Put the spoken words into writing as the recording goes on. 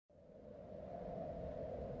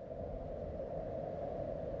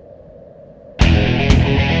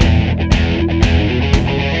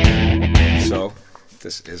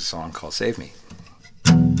This is a song called Save Me.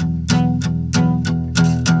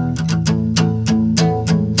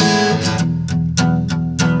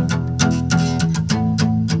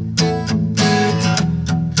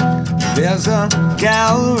 There's a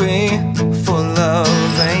gallery full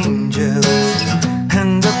of angels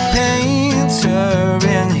and a painter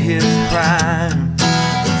in his prime.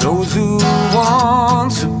 Those who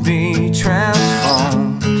want to be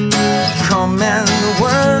transformed come and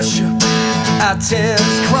worship at his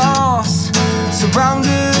cross,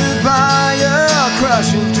 surrounded by a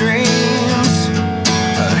crush of dreams.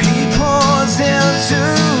 He pours into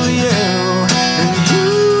you, and you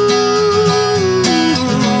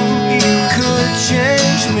could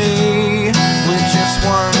change me with just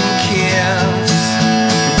one kiss.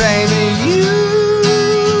 Baby, you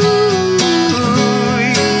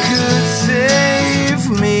could save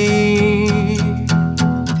me.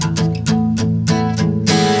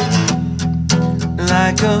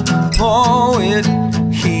 Like a poet,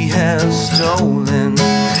 he has stolen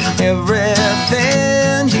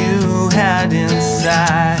everything you had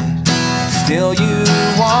inside. Still you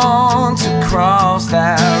want to cross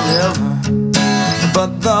that river,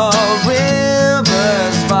 but the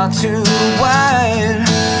river's far too wide,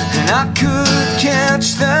 and I could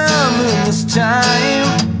catch the moon this time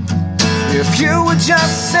if you would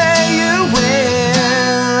just say you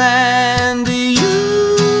will. And you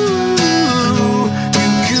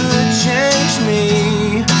could change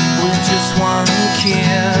me with just one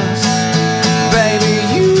kiss. Baby,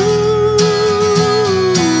 you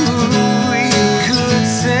could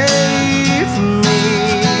save me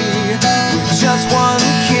with just one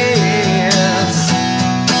kiss.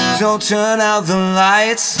 Don't turn out the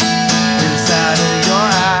lights inside of your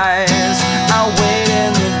eyes. I'll wait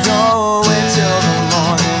in the doorway till the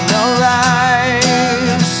morning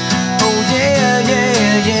arrives. Oh yeah,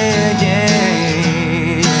 yeah, yeah, yeah.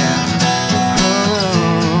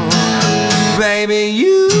 Oh, baby,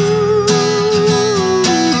 you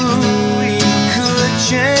could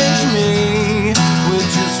change me with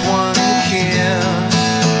just one kiss.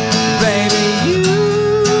 Baby, you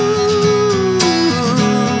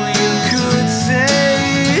could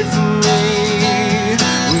save me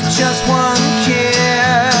with just one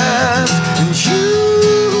kiss. And you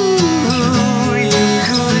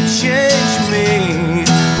could change me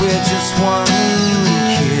with just one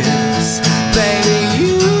kiss. Baby,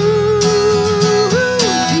 you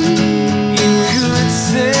could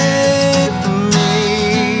save me.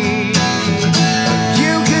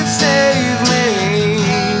 You could save me.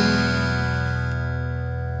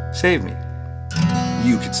 Save me.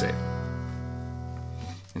 You could save me.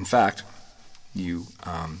 In fact, you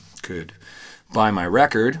could buy my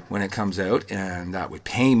record when it comes out, and that would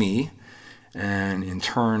pay me, and in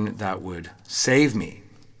turn that would save me.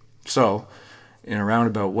 So, in a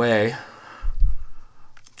roundabout way,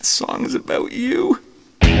 the song is about you.